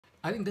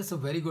I think that's a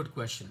very good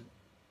question.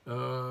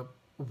 Uh,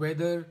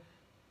 Whether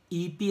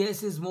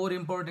EPS is more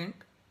important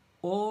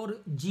or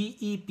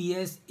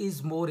GEPS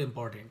is more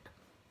important.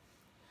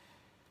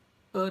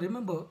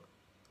 Remember,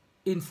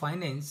 in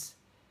finance,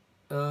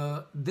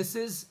 this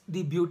is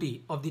the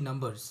beauty of the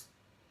numbers.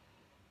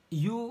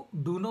 You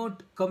do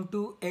not come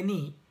to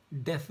any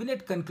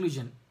definite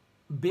conclusion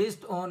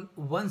based on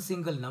one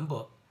single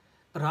number.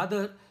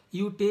 Rather,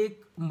 you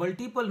take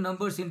multiple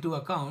numbers into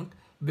account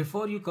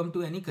before you come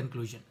to any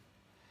conclusion.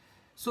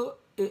 So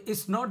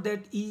it's not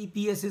that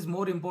EPS is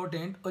more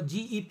important or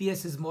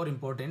GEPS is more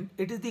important.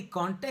 It is the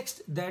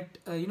context that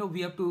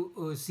we have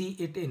to see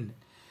it in.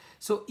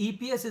 So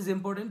EPS is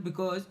important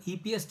because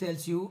EPS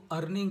tells you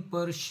earning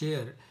per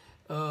share.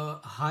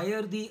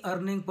 Higher the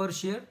earning per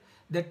share,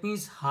 that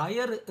means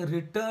higher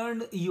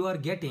return you are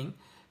getting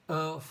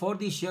for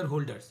the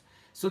shareholders.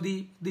 So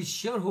the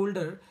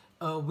shareholder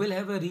will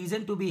have a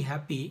reason to be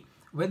happy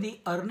when the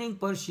earning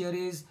per share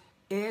is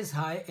as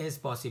high as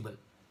possible.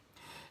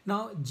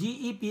 Now,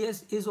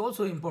 GEPS is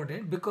also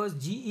important because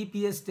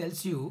GEPS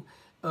tells you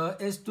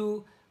as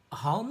to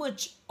how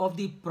much of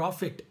the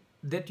profit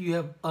that you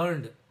have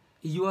earned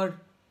you are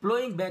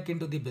plowing back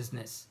into the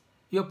business.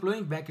 You are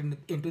plowing back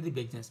into the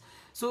business.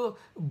 So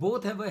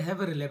both have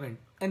a relevant.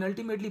 And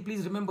ultimately,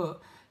 please remember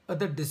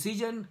the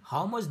decision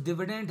how much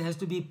dividend has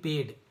to be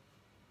paid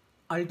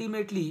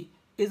ultimately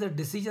is a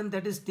decision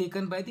that is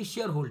taken by the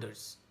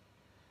shareholders,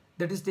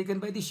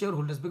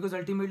 because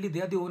ultimately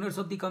they are the owners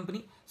of the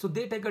company. So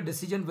they take a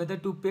decision whether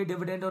to pay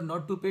dividend or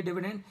not to pay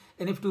dividend,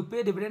 and if to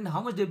pay dividend,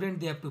 how much dividend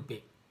they have to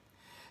pay.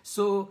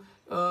 So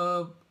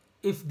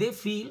if they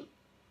feel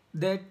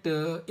that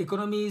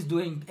economy is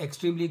doing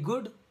extremely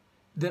good,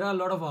 there are a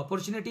lot of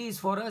opportunities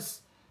for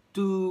us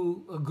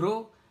to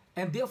grow,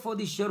 and therefore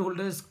the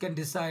shareholders can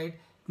decide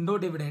no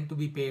dividend to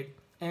be paid,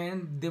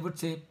 and they would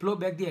say plow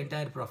back the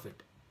entire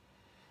profit.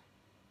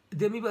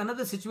 There may be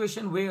another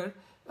situation where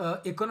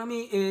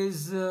economy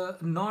is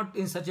not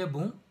in such a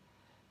boom,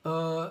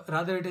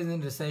 rather it is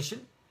in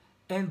recession,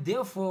 and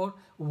therefore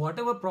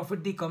whatever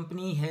profit the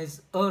company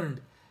has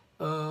earned,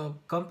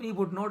 company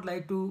would not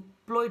like to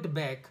plow it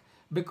back,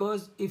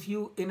 because if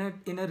you in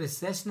a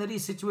recessionary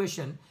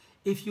situation,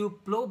 if you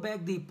plow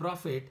back the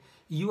profit,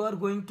 you are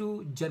going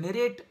to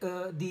generate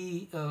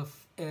the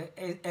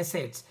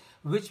assets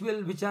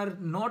which are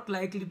not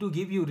likely to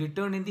give you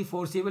return in the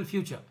foreseeable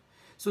future.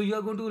 So you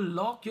are going to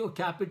lock your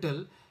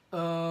capital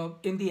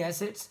in the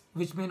assets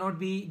which may not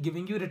be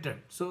giving you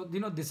return. So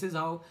this is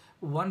how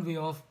one way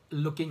of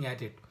looking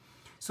at it.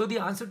 So the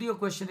answer to your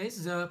question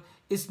is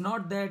it's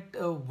not that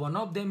one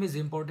of them is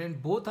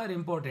important. Both are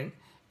important,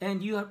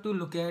 and you have to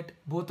look at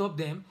both of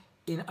them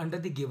in under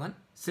the given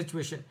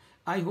situation.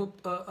 I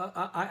hope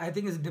I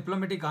think it's a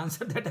diplomatic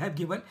answer that I have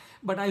given,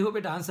 but I hope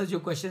it answers your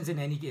questions in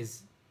any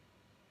case.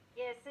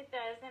 Yes, it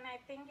does. And I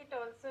think it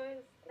also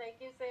is, like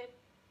you said,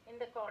 in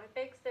the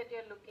context that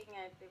you're looking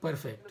at. If you're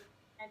Perfect. looking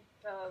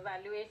at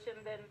valuation,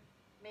 then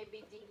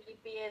maybe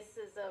GEPS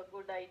is a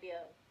good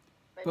idea.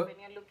 But Per- when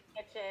you're looking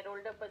at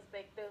shareholder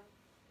perspective,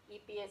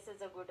 EPS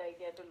is a good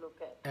idea to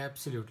look at.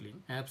 Absolutely,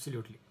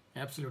 absolutely,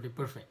 absolutely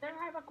perfect. Sir,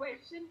 I have a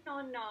question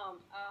on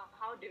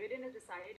how dividend is decided.